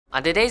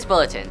On today's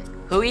bulletin,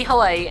 HIDOE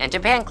Hawaii and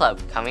Japan Club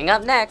coming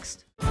up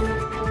next.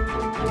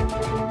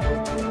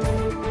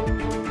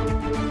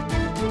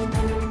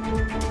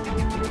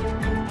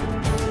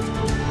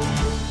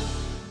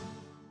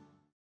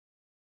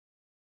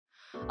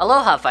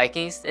 Aloha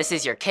Vikings, this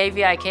is your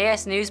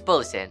KVIKS News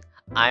Bulletin.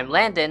 I'm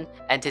Landon,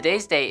 and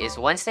today's date is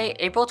Wednesday,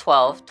 April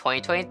 12,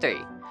 2023.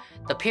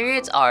 The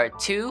periods are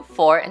 2,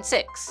 4, and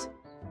 6.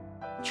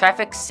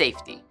 Traffic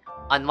Safety.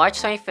 On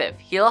March 25th,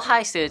 Hilo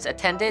High students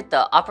attended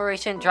the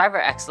Operation Driver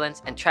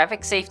Excellence and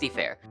Traffic Safety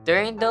Fair.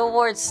 During the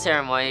awards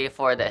ceremony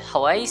for the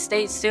Hawaii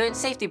State Student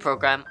Safety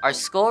Program, our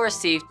school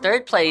received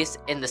 3rd place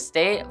in the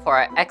state for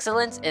our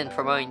excellence in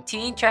promoting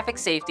teen traffic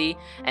safety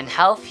and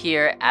health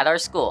here at our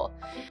school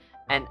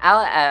and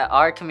out at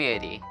our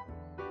community.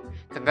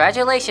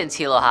 Congratulations,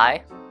 Hilo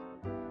High!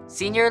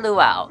 Senior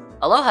Luau.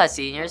 Aloha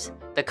seniors!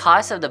 The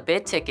cost of the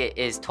bid ticket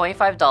is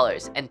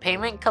 $25 and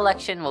payment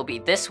collection will be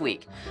this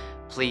week.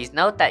 Please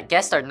note that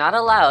guests are not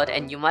allowed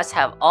and you must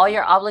have all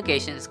your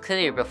obligations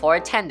clear before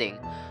attending.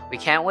 We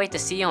can't wait to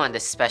see you on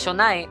this special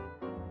night.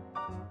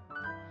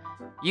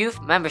 Youth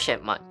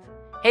Membership Month.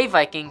 Hey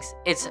Vikings,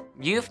 it's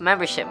Youth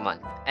Membership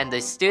Month and the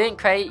Student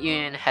Credit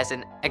Union has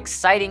an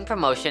exciting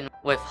promotion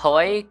with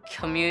Hawaii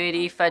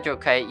Community Federal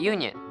Credit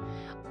Union.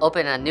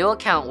 Open a new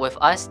account with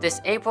us this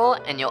April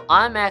and you'll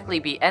automatically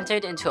be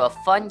entered into a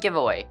fun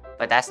giveaway.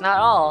 But that's not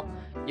all.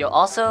 You'll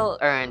also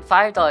earn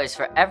 $5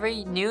 for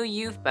every new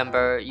youth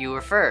member you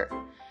refer.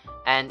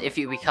 And if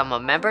you become a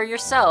member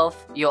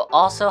yourself, you'll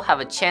also have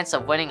a chance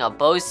of winning a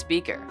Bose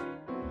speaker.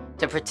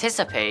 To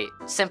participate,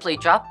 simply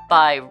drop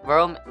by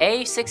room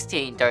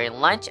A16 during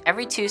lunch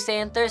every Tuesday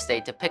and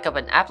Thursday to pick up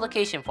an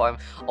application form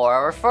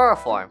or a referral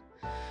form.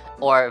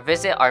 Or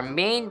visit our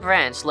main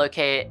branch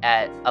located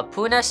at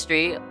Apuna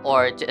Street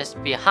or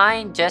just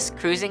behind Just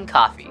Cruising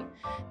Coffee.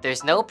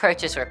 There's no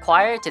purchase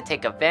required to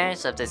take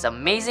advantage of this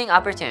amazing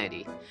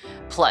opportunity.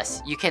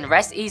 Plus, you can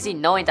rest easy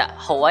knowing that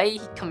Hawaii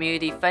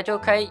Community Federal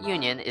Credit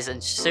Union is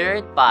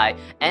insured by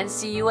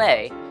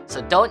NCUA,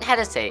 so don't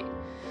hesitate.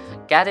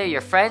 Gather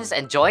your friends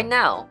and join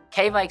now.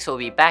 KVIKS will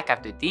be back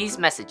after these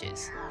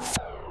messages.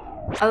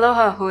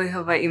 Aloha Hui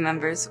Hawaii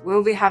members, we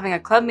will be having a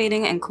club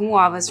meeting in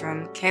Kumuawa's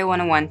room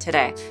K101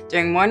 today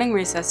during morning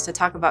recess to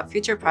talk about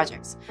future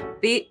projects.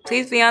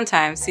 Please be on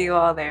time. See you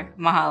all there.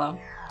 Mahalo.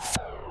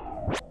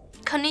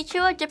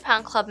 Konnichiwa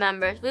Japan Club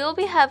members, we will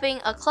be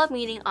having a club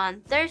meeting on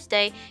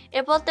Thursday,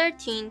 April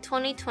 13,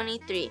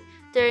 2023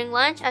 during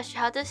lunch at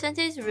Shihata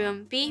Sensei's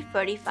room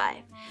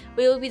B45.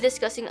 We will be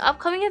discussing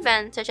upcoming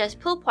events such as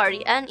pool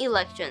party and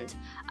elections.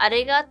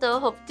 Arigato,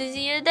 hope to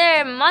see you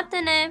there.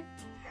 Mata ne!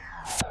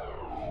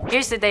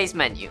 Here's today's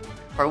menu.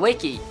 For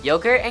Wiki,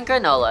 yogurt and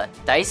granola,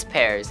 diced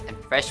pears, and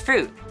fresh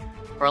fruit.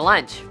 For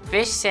lunch,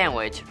 fish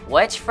sandwich,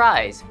 wedge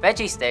fries,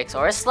 veggie sticks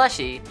or a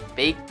slushie,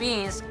 baked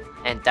beans,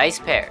 and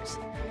diced pears.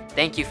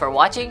 Thank you for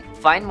watching.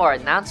 Find more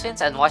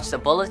announcements and watch the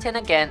bulletin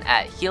again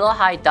at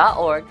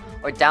hilo-high.org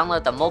or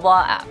download the mobile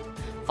app.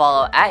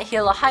 Follow at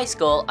Hilo High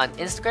School on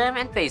Instagram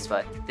and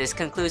Facebook. This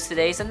concludes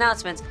today's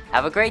announcements.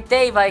 Have a great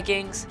day,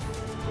 Vikings!